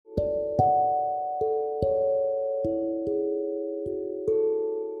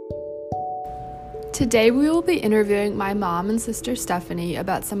Today we will be interviewing my mom and sister Stephanie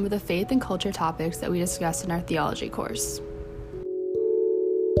about some of the faith and culture topics that we discussed in our theology course.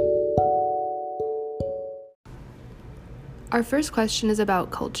 Our first question is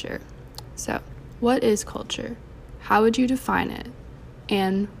about culture. So, what is culture? How would you define it?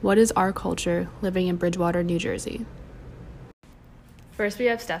 And what is our culture living in Bridgewater, New Jersey? First, we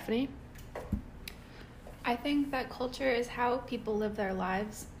have Stephanie. I think that culture is how people live their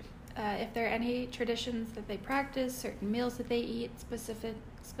lives. If there are any traditions that they practice, certain meals that they eat,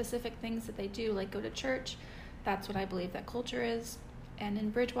 specific things that they do, like go to church, that's what I believe that culture is. And in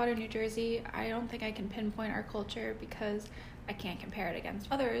Bridgewater, New Jersey, I don't think I can pinpoint our culture because I can't compare it against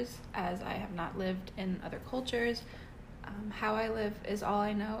others, as I have not lived in other cultures. How I live is all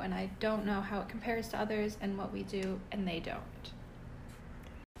I know, and I don't know how it compares to others and what we do, and they don't.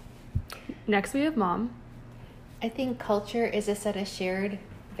 Next, we have Mom. I think culture is a set of shared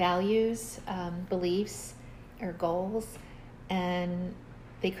values, beliefs, or goals, and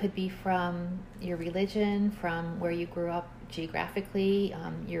they could be from your religion, from where you grew up geographically,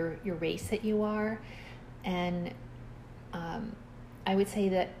 your race that you are, and I would say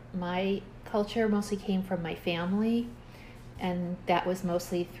that my culture mostly came from my family, and that was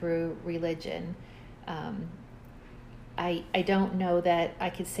mostly through religion. I don't know that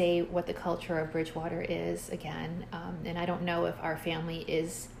I could say what the culture of Bridgewater is again, and I don't know if our family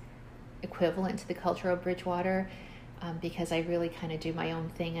is equivalent to the culture of Bridgewater, because I really kind of do my own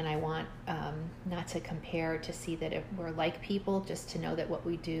thing, and I want not to compare, to see that if we're like people, just to know that what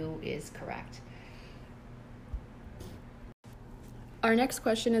we do is correct. Our next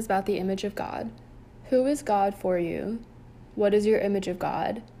question is about the image of God. Who is God for you? What is your image of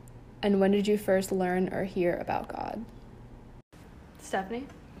God? And when did you first learn or hear about God? Stephanie?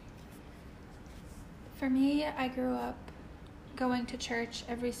 For me, I grew up going to church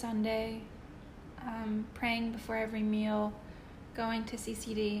every Sunday, praying before every meal, going to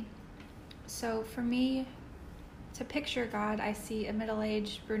CCD. So for me, to picture God, I see a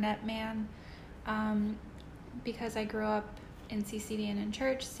middle-aged brunette man, because I grew up in CCD and in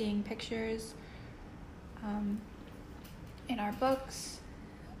church, seeing pictures in our books.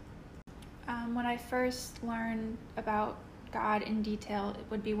 When I first learned about God in detail, it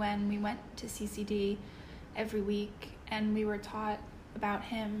would be when we went to CCD every week and we were taught about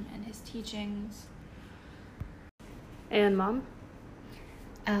him and his teachings. And Mom?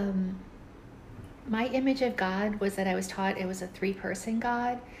 My image of God was that I was taught it was a three-person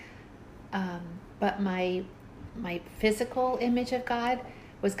God, but my physical image of God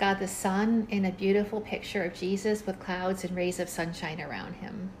was God the Son in a beautiful picture of Jesus with clouds and rays of sunshine around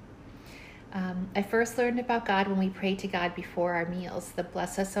him. I first learned about God when we prayed to God before our meals. The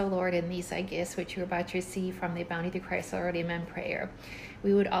 "Bless us, O Lord, and these thy gifts, which you are about to receive from the bounty through Christ, Lord, amen" prayer.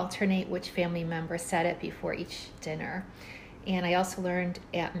 We would alternate which family member said it before each dinner. And I also learned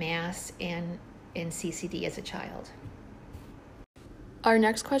at Mass and in CCD as a child. Our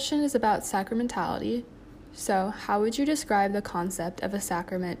next question is about sacramentality. So, how would you describe the concept of a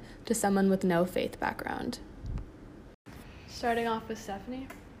sacrament to someone with no faith background? Starting off with Stephanie.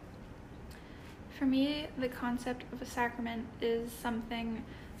 For me, the concept of a sacrament is something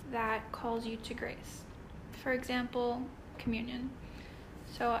that calls you to grace. For example, communion.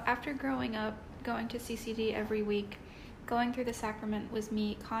 So after growing up, going to CCD every week, going through the sacrament was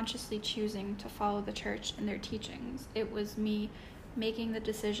me consciously choosing to follow the church and their teachings. It was me making the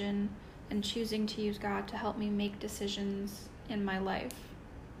decision and choosing to use God to help me make decisions in my life.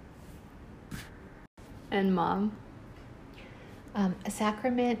 And Mom? A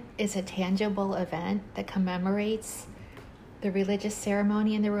sacrament is a tangible event that commemorates the religious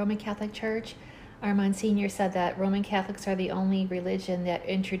ceremony in the Roman Catholic Church. Our Monsignor said that Roman Catholics are the only religion that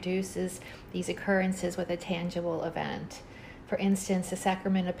introduces these occurrences with a tangible event. For instance, the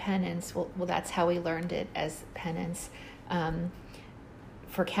sacrament of penance, well, that's how we learned it, as penance.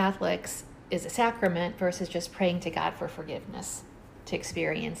 For Catholics, is a sacrament versus just praying to God for forgiveness, to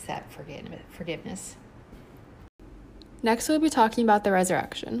experience that forgiveness. Next, we'll be talking about the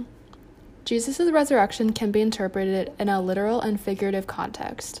resurrection. Jesus' resurrection can be interpreted in a literal and figurative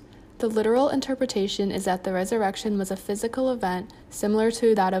context. The literal interpretation is that the resurrection was a physical event similar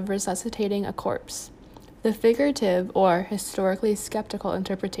to that of resuscitating a corpse. The figurative, or historically skeptical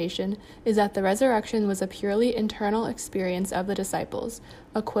interpretation, is that the resurrection was a purely internal experience of the disciples,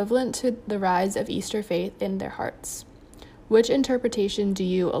 equivalent to the rise of Easter faith in their hearts. Which interpretation do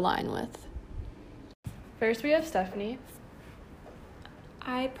you align with? First, we have Stephanie.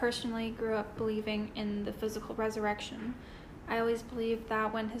 I personally grew up believing in the physical resurrection. I always believed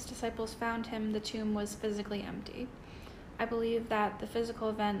that when his disciples found him, the tomb was physically empty. I believe that the physical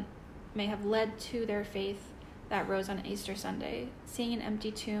event may have led to their faith that rose on Easter Sunday. Seeing an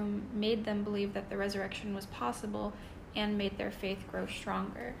empty tomb made them believe that the resurrection was possible and made their faith grow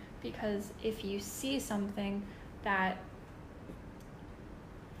stronger. Because if you see something that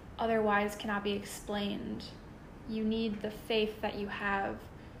otherwise cannot be explained, you need the faith that you have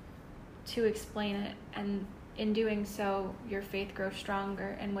to explain it, and in doing so, your faith grows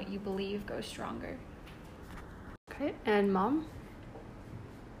stronger and what you believe grows stronger. Okay, and Mom?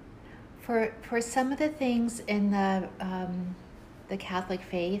 For some of the things in the Catholic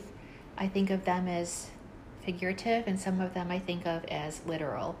faith, I think of them as figurative, and some of them I think of as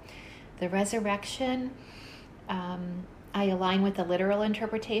literal. The resurrection, I align with the literal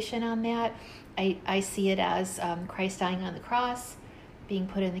interpretation on that. I see it as Christ dying on the cross, being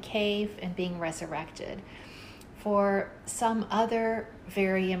put in the cave, and being resurrected. For some other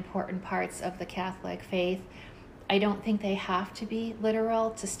very important parts of the Catholic faith, I don't think they have to be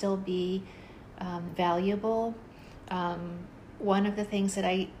literal to still be valuable. One of the things that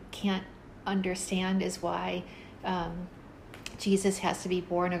I can't understand is why Jesus has to be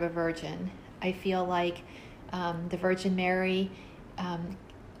born of a virgin. I feel like the Virgin Mary,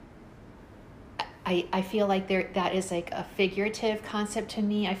 I feel like that is like a figurative concept to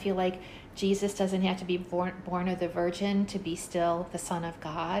me. I feel like Jesus doesn't have to be born of the Virgin to be still the Son of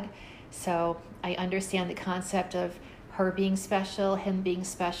God. So I understand the concept of her being special, him being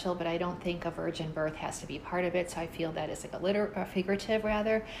special, but I don't think a virgin birth has to be part of it. So I feel that is like a figurative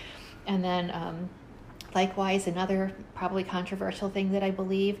rather. And then likewise, another probably controversial thing that I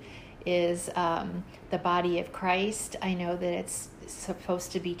believe is the body of Christ. I know that it's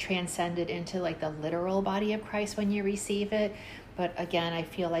supposed to be transcended into like the literal body of Christ when you receive it. But again, I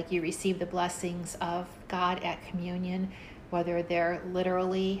feel like you receive the blessings of God at communion, whether they're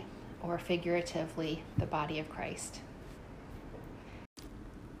literally or figuratively the body of Christ.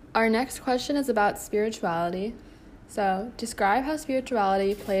 Our next question is about spirituality. So, describe how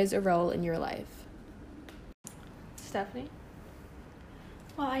spirituality plays a role in your life. Stephanie?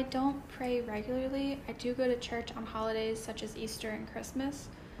 Well, I don't pray regularly. I do go to church on holidays such as Easter and Christmas.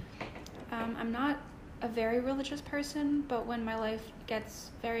 I'm not a very religious person, but when my life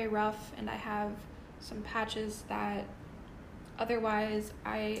gets very rough and I have some patches that otherwise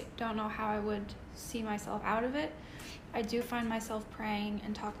I don't know how I would see myself out of it, I do find myself praying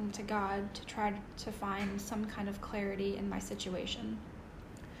and talking to God to try to find some kind of clarity in my situation.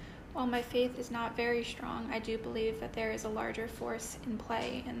 While my faith is not very strong, I do believe that there is a larger force in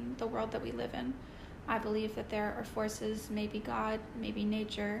play in the world that we live in. I believe that there are forces, maybe God, maybe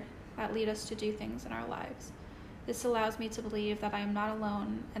nature, that lead us to do things in our lives. This allows me to believe that I am not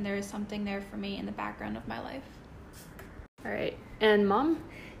alone and there is something there for me in the background of my life. All right, and Mom?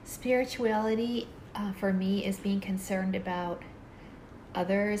 Spirituality for me is being concerned about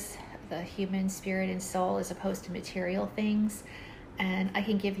others, the human spirit and soul, as opposed to material things. And I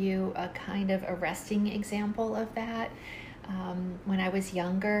can give you a kind of arresting example of that. When I was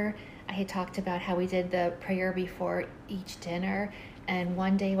younger, I had talked about how we did the prayer before each dinner. And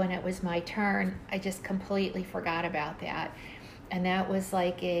one day when it was my turn, I just completely forgot about that. And that was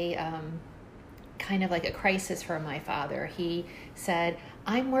like a kind of like a crisis for my father. He said,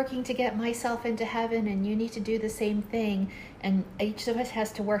 I'm working to get myself into heaven and you need to do the same thing. And each of us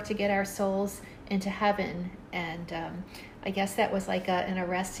has to work to get our souls into heaven. And I guess that was like an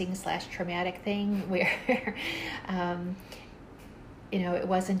arresting / traumatic thing where, it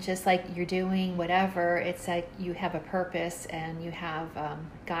wasn't just like you're doing whatever. It's like you have a purpose and you have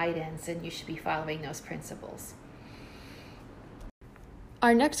guidance and you should be following those principles.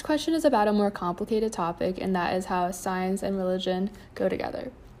 Our next question is about a more complicated topic, and that is how science and religion go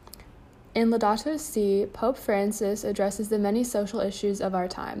together. In Laudato Si, Pope Francis addresses the many social issues of our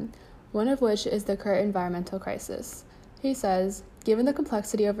time, one of which is the current environmental crisis. He says, given the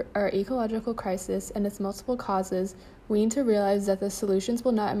complexity of our ecological crisis and its multiple causes, we need to realize that the solutions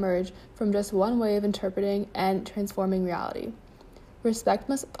will not emerge from just one way of interpreting and transforming reality. Respect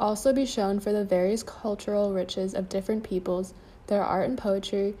must also be shown for the various cultural riches of different peoples, their art and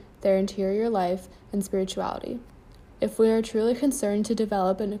poetry, their interior life, and spirituality. If we are truly concerned to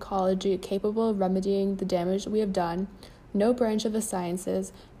develop an ecology capable of remedying the damage we have done, no branch of the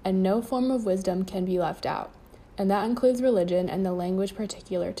sciences and no form of wisdom can be left out, and that includes religion and the language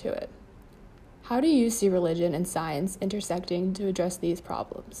particular to it. How do you see religion and science intersecting to address these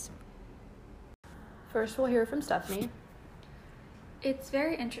problems? First, we'll hear from Stephanie. It's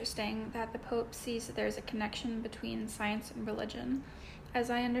very interesting that the Pope sees that there's a connection between science and religion.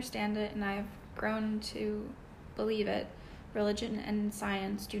 As I understand it, and I've grown to believe it, religion and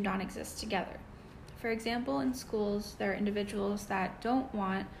science do not exist together. For example, in schools, there are individuals that don't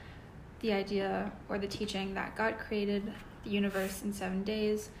want the idea or the teaching that God created the universe in 7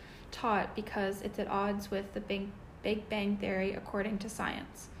 days taught because it's at odds with the Big Bang Theory according to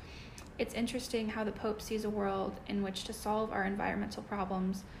science. It's interesting how the Pope sees a world in which to solve our environmental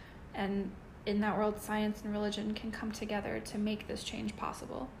problems, and in that world, science and religion can come together to make this change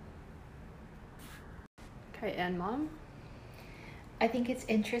possible. Okay, and Mom? I think it's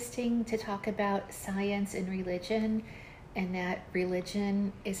interesting to talk about science and religion, and that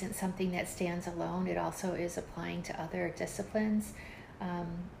religion isn't something that stands alone. It also is applying to other disciplines.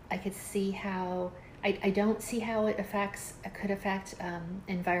 I could see how, I don't see how it could affect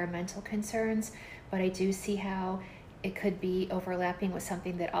environmental concerns, but I do see how it could be overlapping with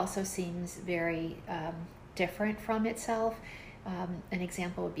something that also seems very different from itself. An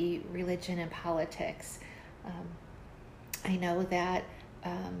example would be religion and politics. I know that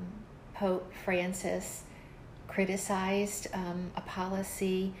Pope Francis criticized a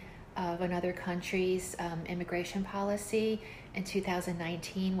policy of another country's immigration policy in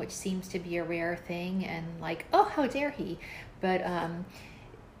 2019, which seems to be a rare thing, and like, oh, how dare he? But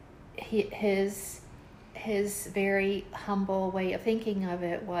his very humble way of thinking of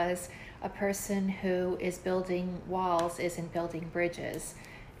it was a person who is building walls isn't building bridges,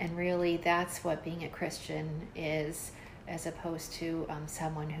 and really that's what being a Christian is, as opposed to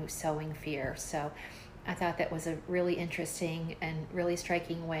someone who's sowing fear. So I thought that was a really interesting and really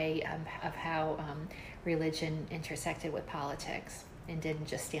striking way of how religion intersected with politics and didn't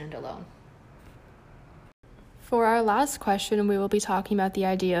just stand alone. For our last question, we will be talking about the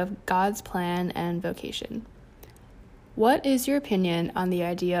idea of God's plan and vocation. What is your opinion on the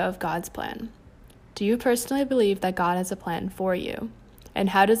idea of God's plan? Do you personally believe that God has a plan for you? And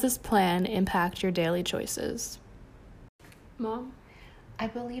how does this plan impact your daily choices? Mom? I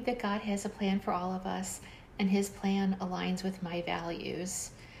believe that God has a plan for all of us, and his plan aligns with my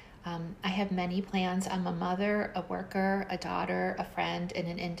values. I have many plans. I'm a mother, a worker, a daughter, a friend, and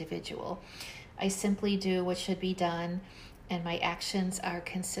an individual. I simply do what should be done, and my actions are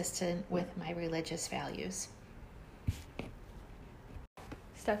consistent with my religious values.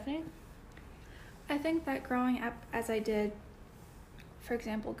 Stephanie? I think that growing up as I did, for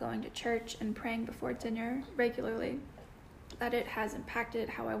example, going to church and praying before dinner regularly, that it has impacted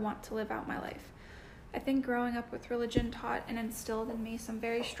how I want to live out my life. I think growing up with religion taught and instilled in me some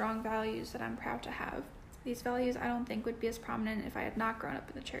very strong values that I'm proud to have. These values I don't think would be as prominent if I had not grown up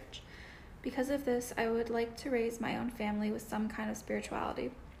in the church. Because of this, I would like to raise my own family with some kind of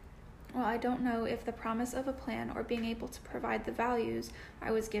spirituality. While I don't know if the promise of a plan or being able to provide the values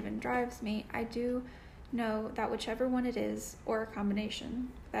I was given drives me, I do know that whichever one it is, or a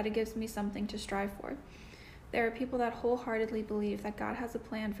combination, that it gives me something to strive for. There are people that wholeheartedly believe that God has a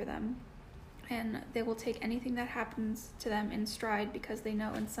plan for them, and they will take anything that happens to them in stride because they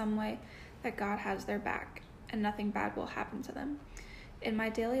know in some way that God has their back and nothing bad will happen to them. In my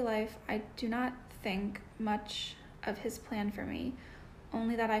daily life, I do not think much of his plan for me,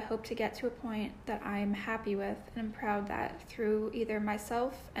 only that I hope to get to a point that I am happy with and am proud that through either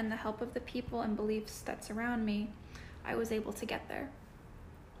myself and the help of the people and beliefs that surround me, I was able to get there.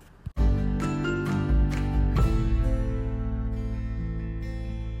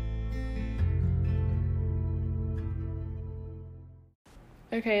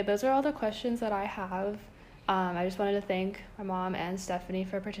 Okay, those are all the questions that I have. I just wanted to thank my mom and Stephanie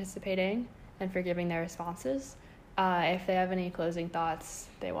for participating and for giving their responses. If they have any closing thoughts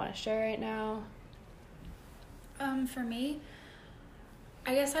they want to share right now. For me,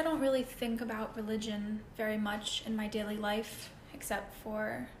 I guess I don't really think about religion very much in my daily life, except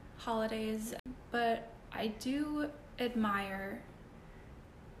for holidays, but I do admire,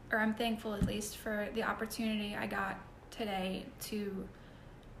 or I'm thankful at least, for the opportunity I got today to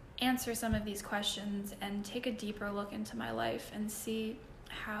answer some of these questions and take a deeper look into my life and see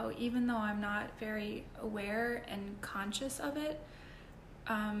how, even though I'm not very aware and conscious of it,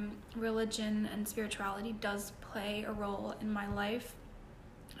 religion and spirituality does play a role in my life.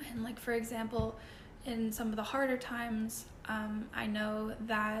 And like, for example, in some of the harder times, I know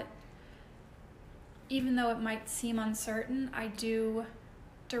that even though it might seem uncertain, I do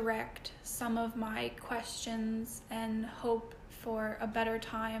direct some of my questions and hope for a better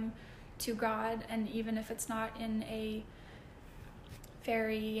time to God. And even if it's not in a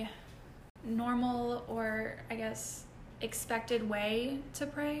very normal or, I guess, expected way to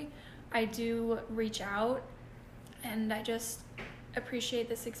pray, I do reach out, and I just appreciate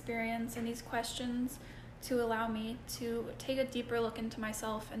this experience and these questions to allow me to take a deeper look into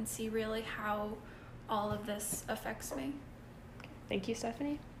myself and see really how all of this affects me. Thank you,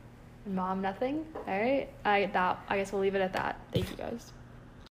 Stephanie. And Mom, nothing? All right. I guess we'll leave it at that. Thank you, guys.